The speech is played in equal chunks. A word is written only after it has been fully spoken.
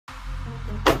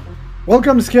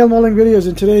Welcome to Scale Modeling Videos.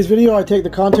 In today's video, I take the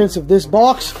contents of this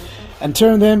box and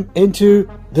turn them into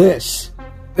this.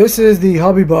 This is the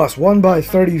HobbyBoss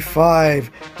 1x35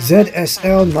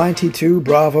 ZSL 92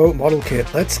 Bravo model kit.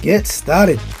 Let's get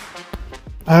started.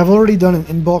 I have already done an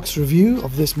inbox review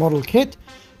of this model kit.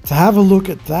 To have a look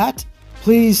at that,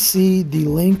 please see the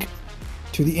link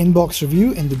to the inbox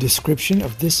review in the description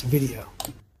of this video.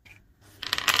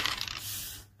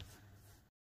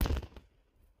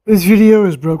 This video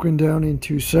is broken down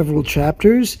into several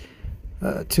chapters.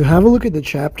 To have a look at the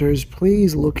chapters,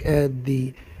 please look at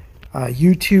the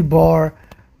YouTube bar,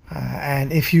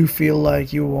 and if you feel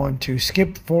like you want to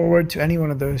skip forward to any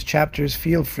one of those chapters,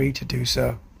 feel free to do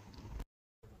so.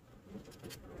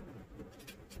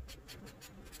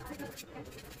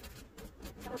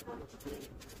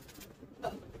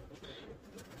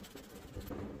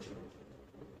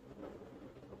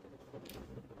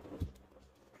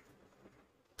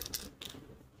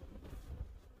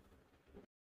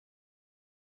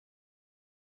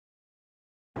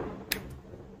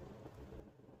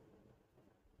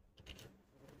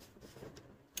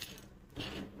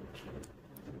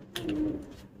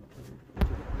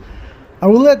 I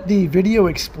will let the video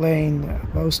explain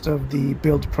most of the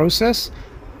build process,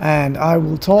 and I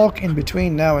will talk in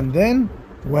between now and then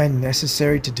when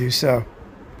necessary to do so.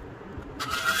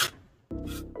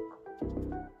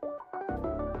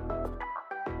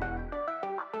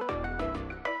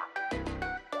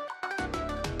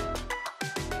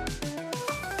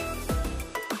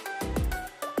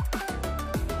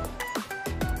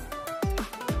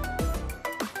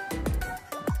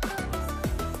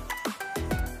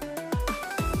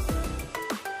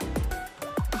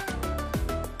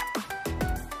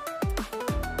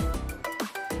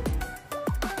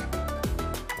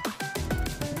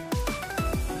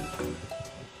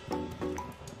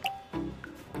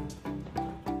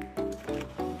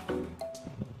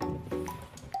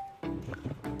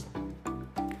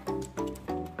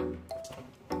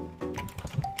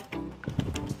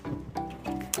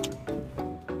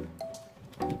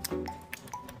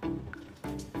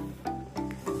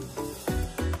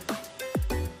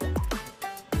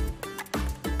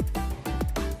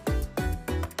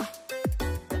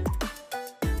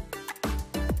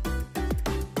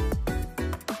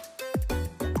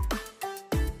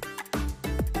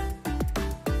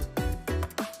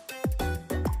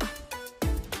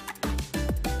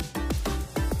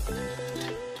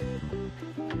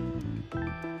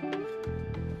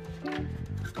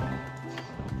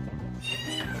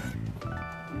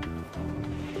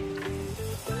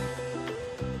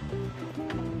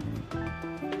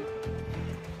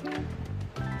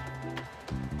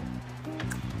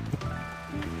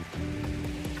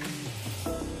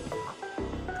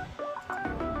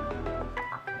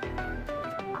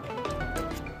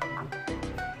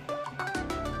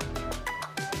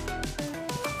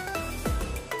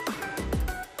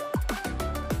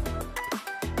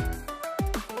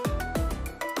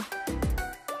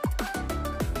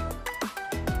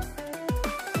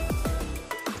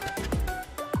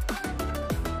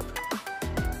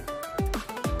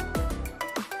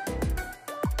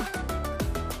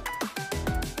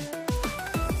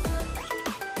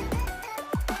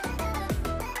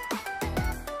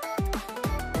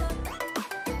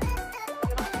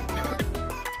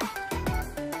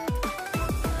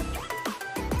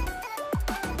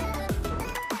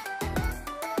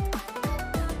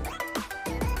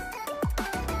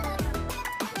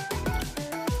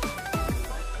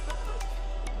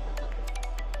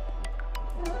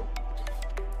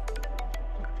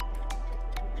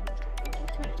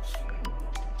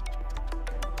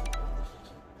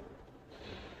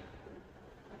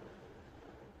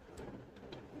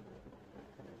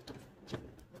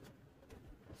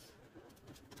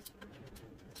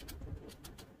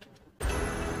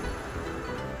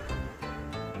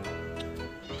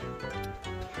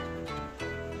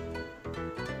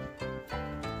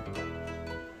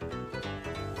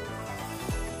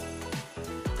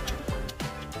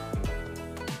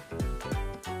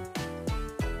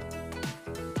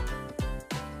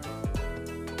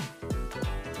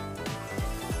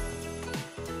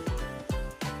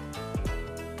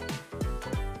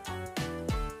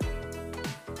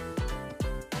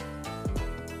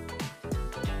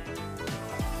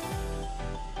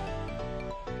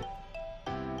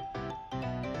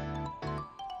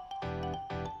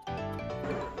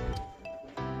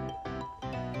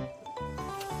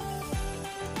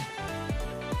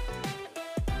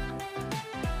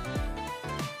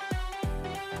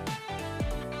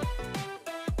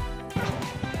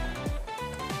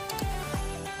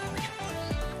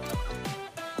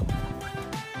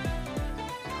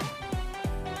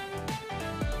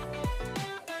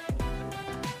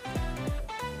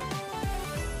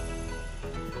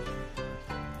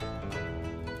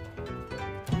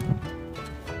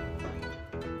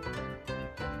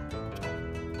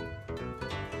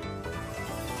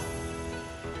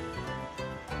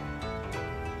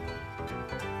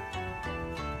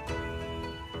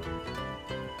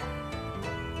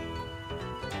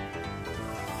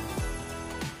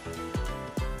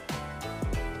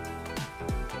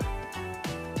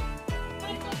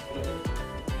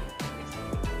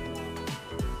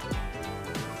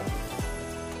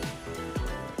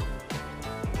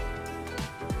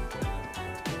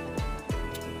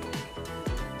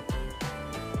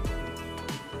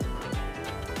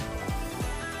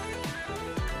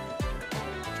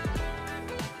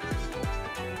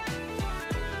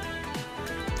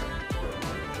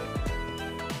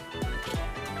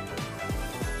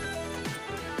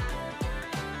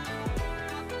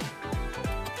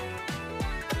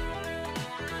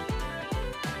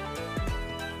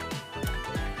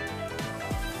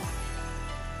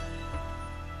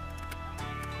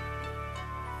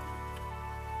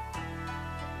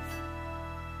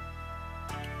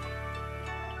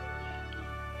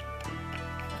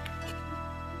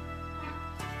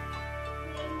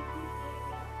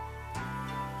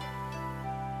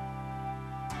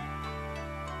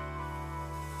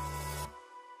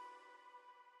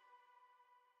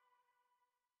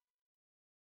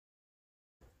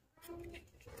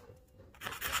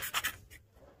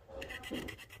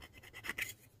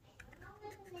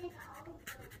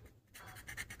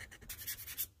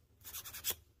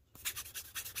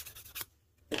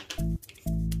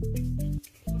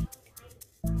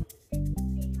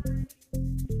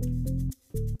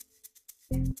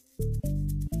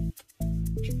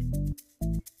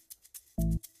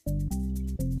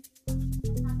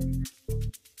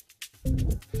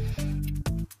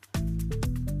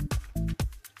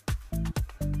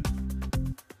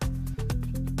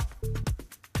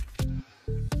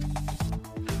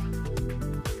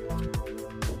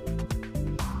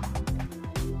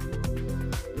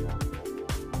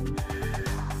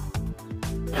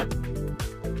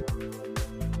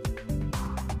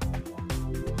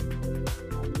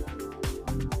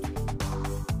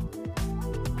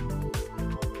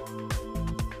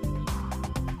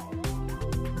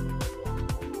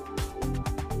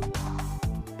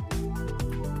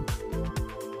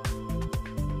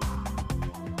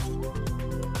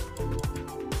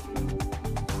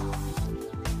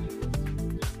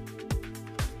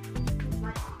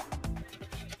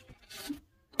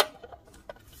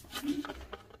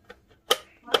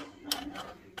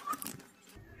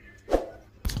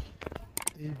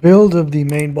 Build of the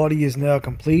main body is now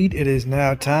complete. It is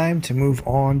now time to move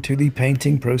on to the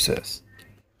painting process.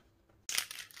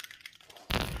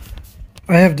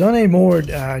 I have done a more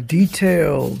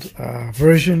detailed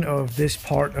version of this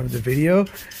part of the video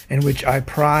in which I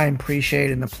prime, pre-shade,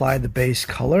 and apply the base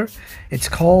color. It's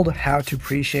called How to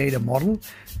Pre-Shade a Model.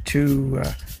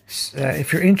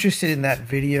 If you're interested in that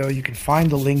video, you can find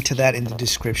the link to that in the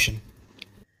description.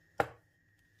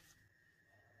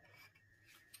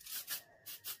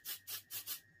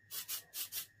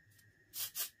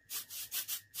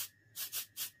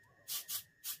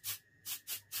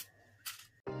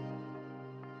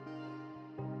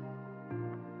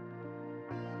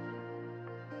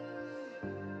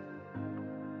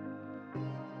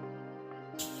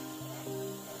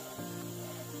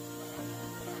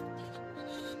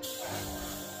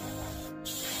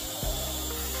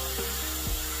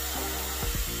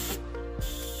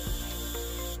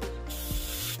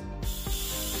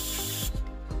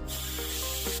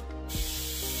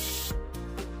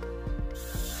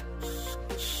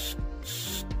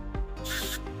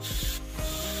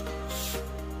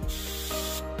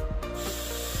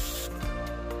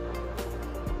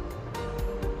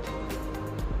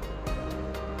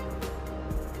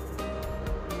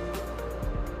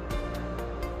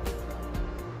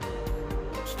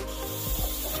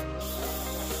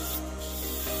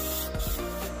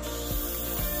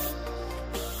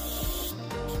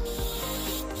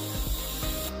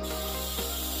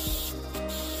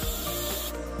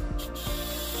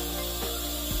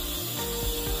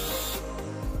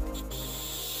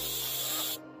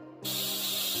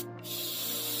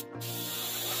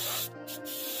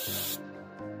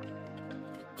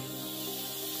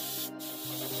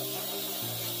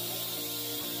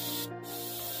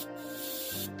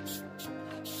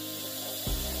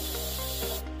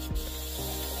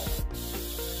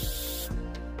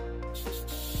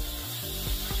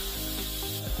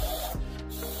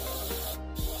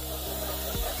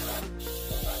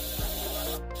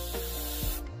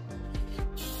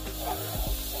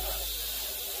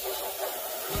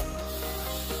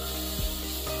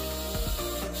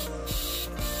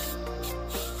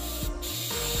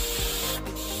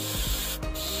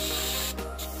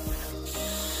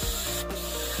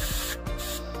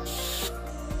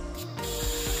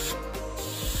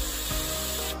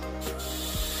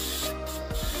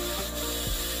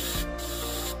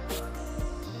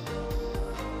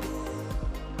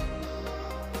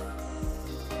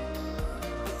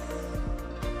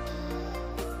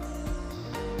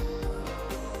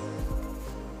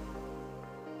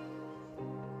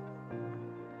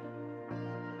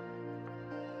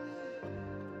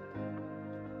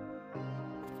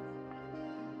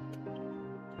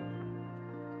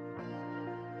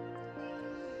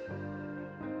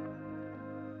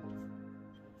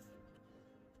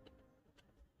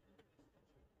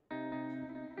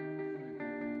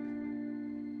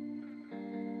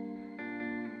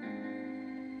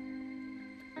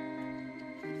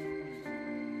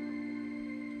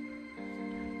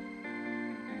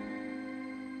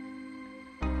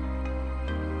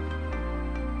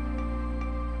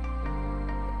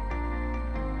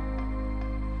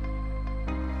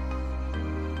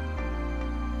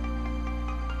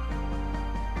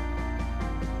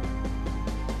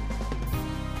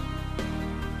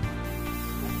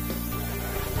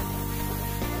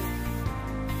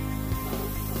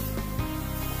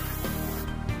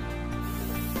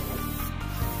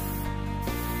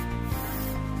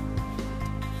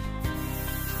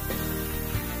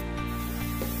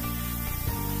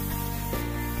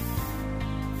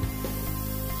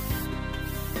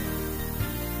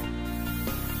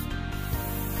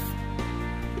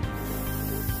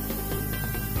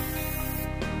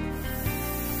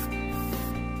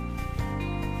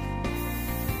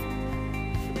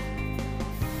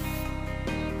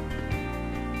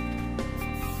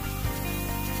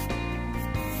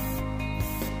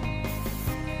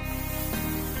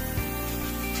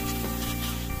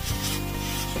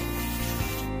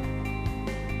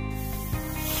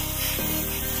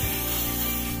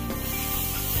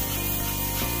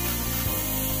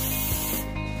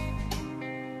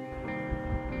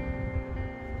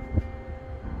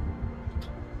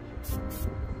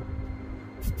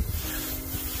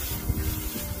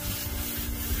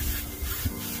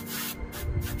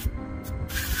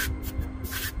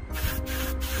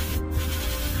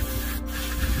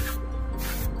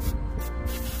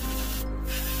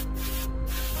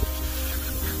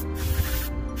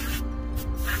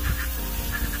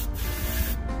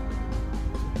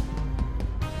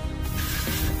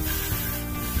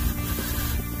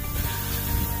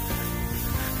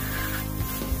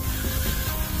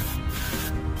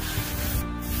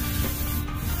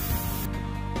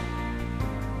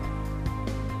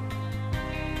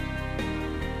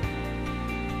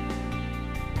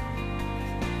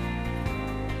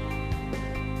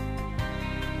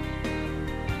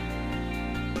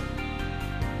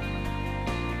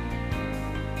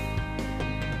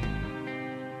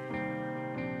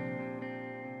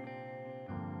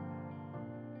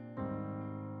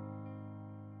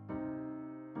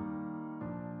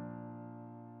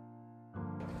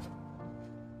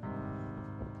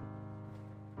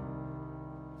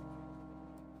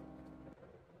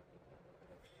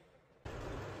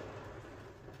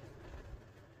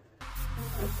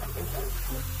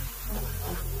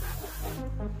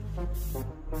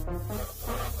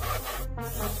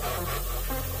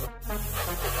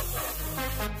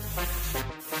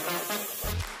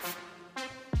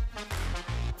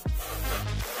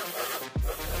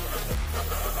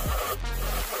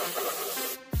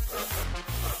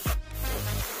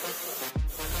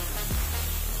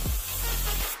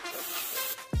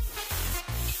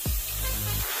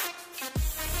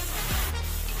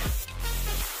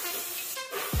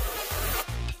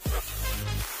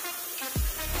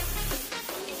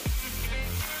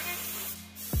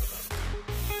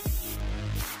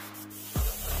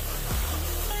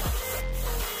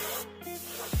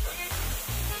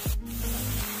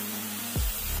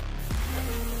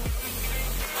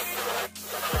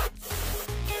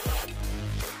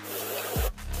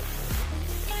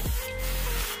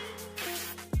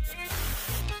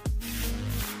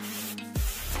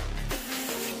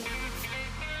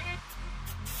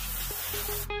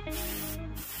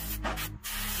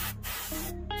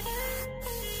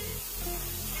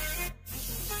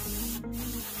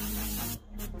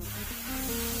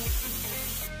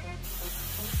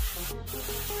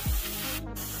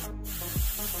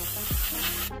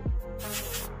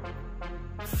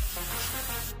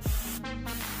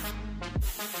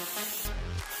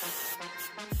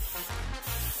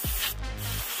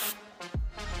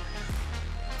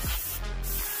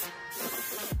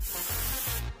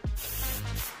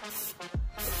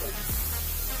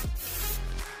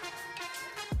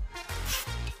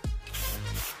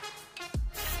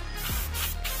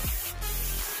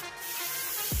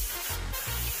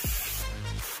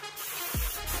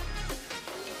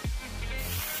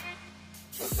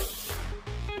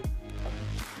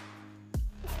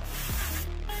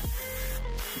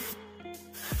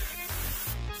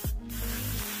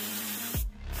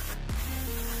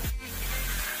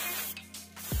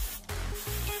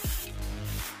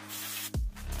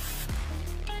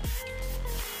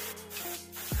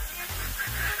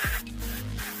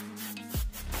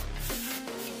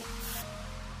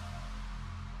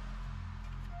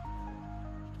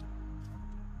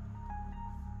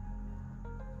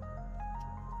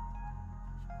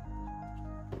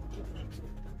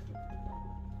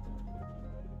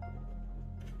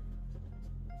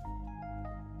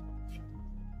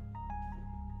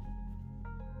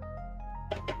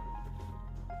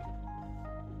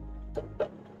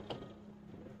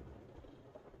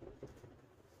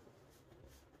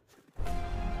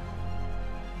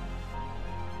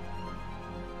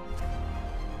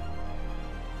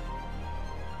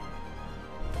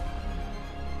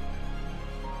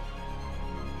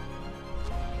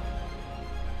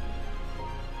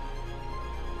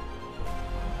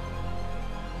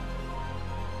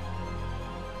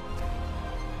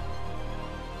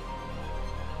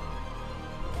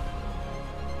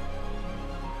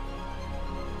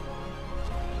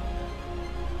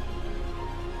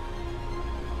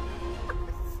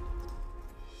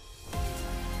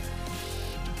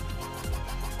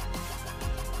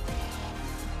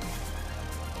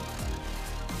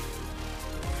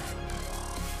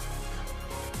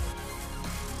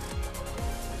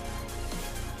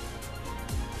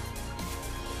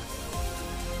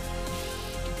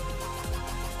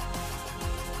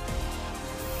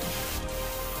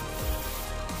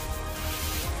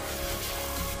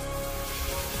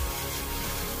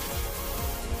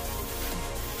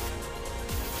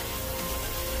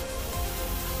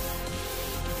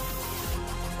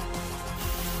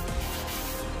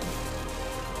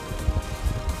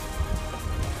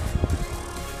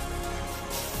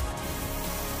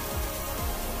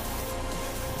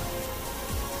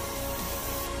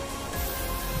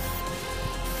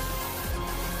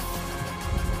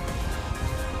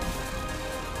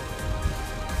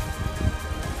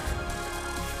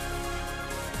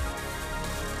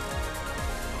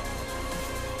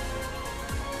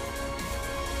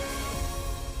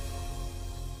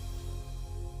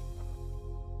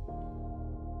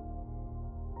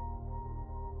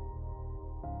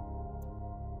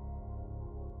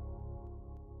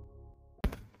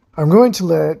 I'm going to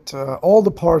let all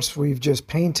the parts we've just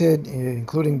painted,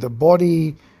 including the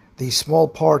body, the small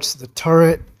parts, the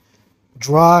turret,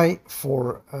 dry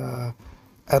for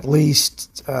at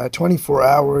least 24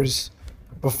 hours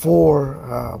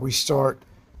before we start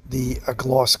the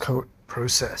gloss coat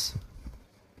process.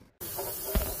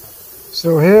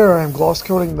 So here I'm gloss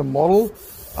coating the model.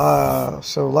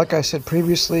 So like I said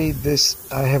previously,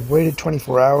 I have waited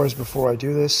 24 hours before I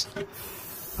do this.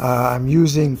 I'm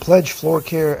using Pledge Floor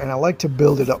Care, and I like to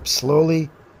build it up slowly.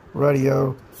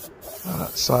 Radio.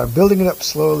 So I'm building it up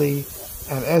slowly,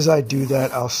 and as I do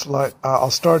that, I'll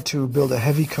start to build a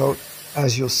heavy coat,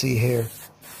 as you'll see here.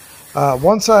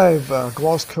 Once I've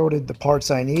gloss coated the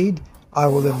parts I need, I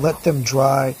will then let them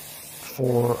dry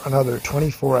for another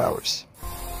 24 hours.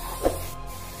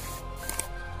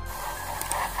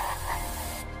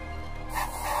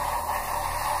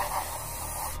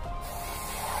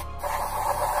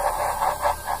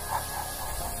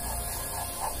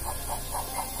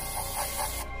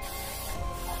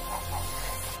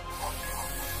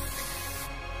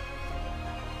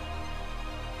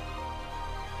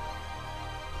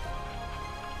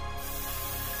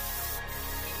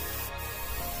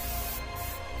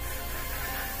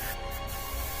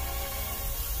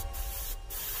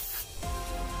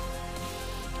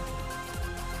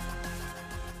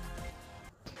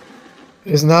 It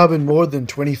has now been more than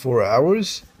 24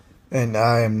 hours, and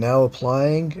I am now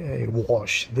applying a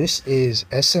wash. This is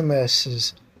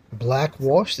SMS's black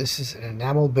wash. This is an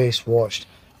enamel-based wash.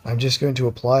 I'm just going to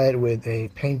apply it with a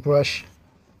paintbrush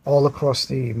all across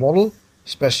the model,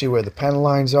 especially where the panel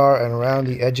lines are and around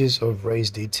the edges of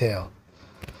raised detail.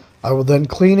 I will then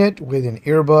clean it with an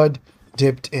earbud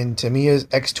dipped in Tamiya's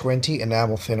X20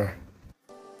 enamel thinner.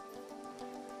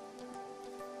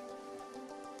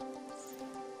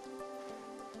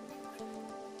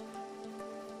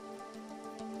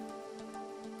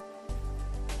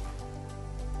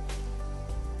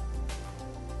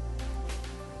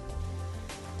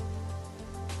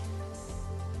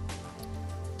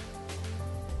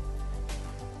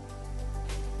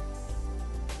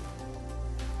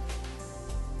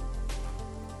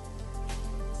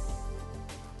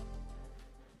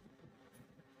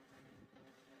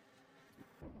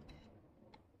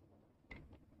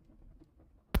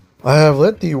 I have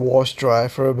let the wash dry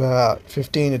for about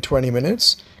 15 to 20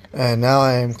 minutes, and now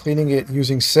I am cleaning it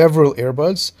using several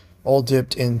earbuds, all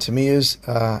dipped in Tamiya's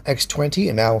X20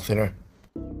 enamel thinner.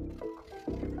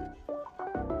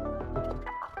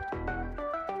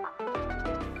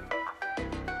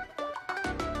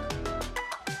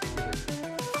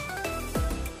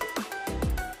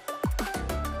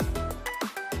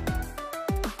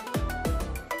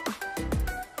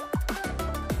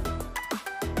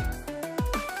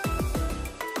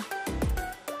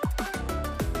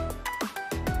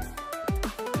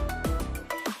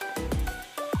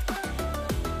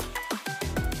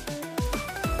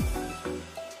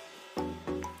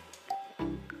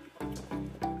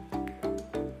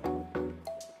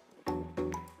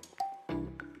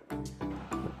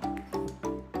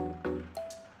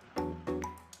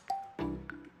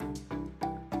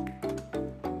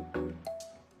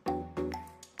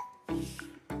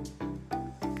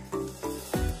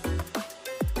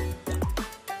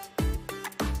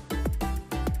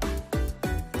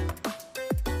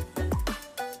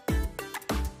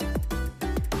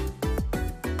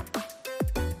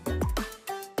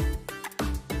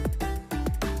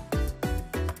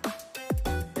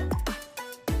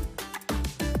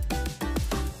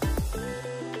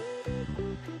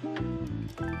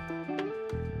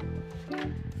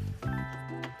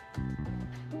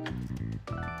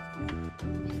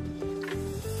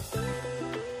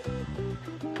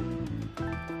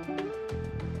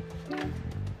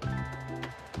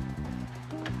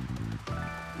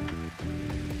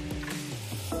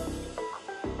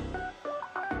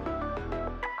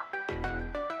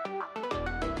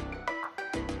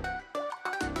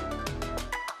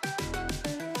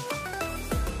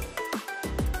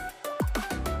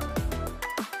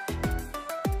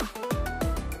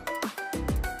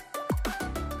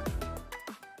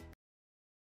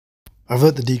 I've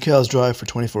let the decals dry for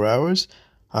 24 hours.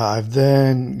 I've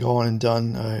then gone and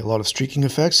done a lot of streaking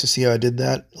effects. To see how I did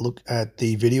that, look at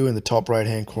the video in the top right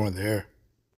hand corner there.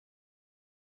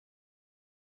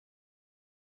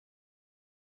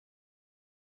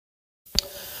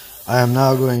 I am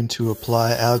now going to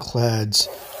apply Alclad's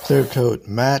Clear Coat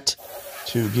Matte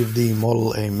to give the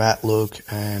model a matte look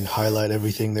and highlight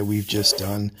everything that we've just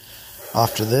done.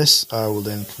 After this, I will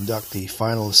then conduct the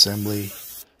final assembly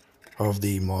of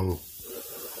the model.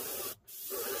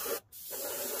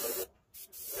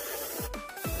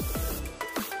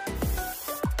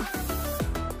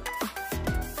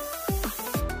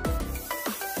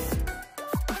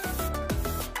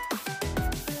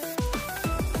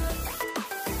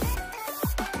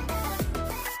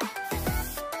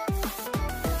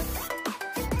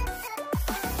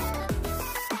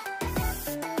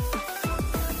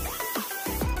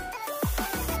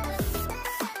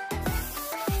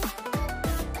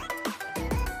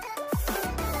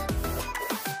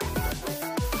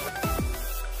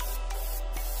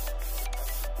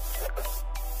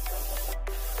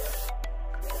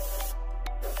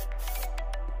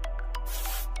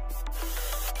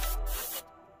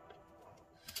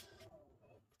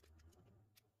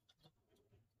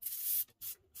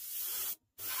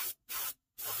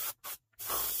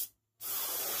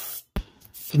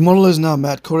 The model is now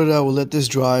matte coated. I will let this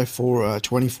dry for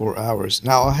 24 hours.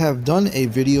 Now I have done a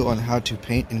video on how to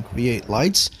paint and create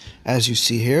lights, as you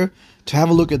see here. To have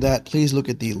a look at that, please look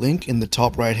at the link in the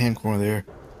top right hand corner there.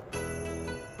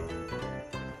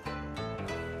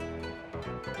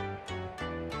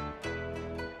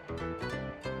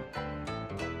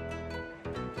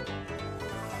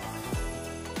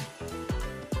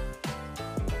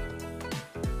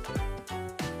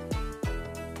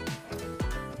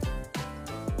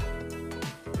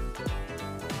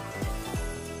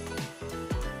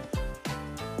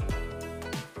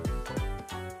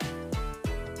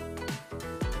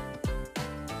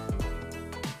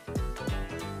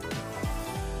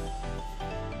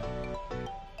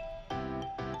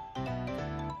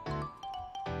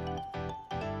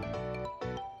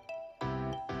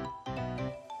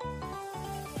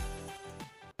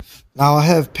 Now I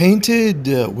have painted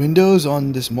windows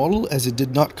on this model as it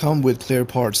did not come with clear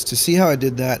parts. To see how I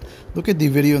did that, look at the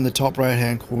video in the top right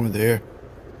hand corner there.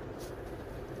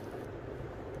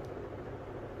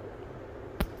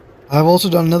 I've also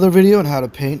done another video on how to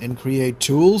paint and create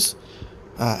tools,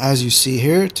 as you see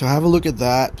here. To have a look at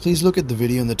that, please look at the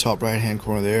video in the top right hand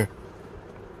corner there.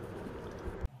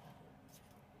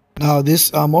 Now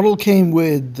this model came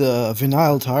with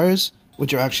vinyl tires,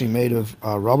 which are actually made of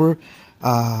rubber.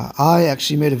 I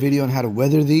actually made a video on how to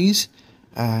weather these,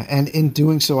 and in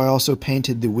doing so I also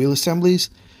painted the wheel assemblies.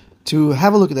 To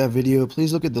have a look at that video,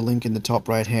 please look at the link in the top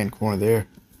right hand corner there.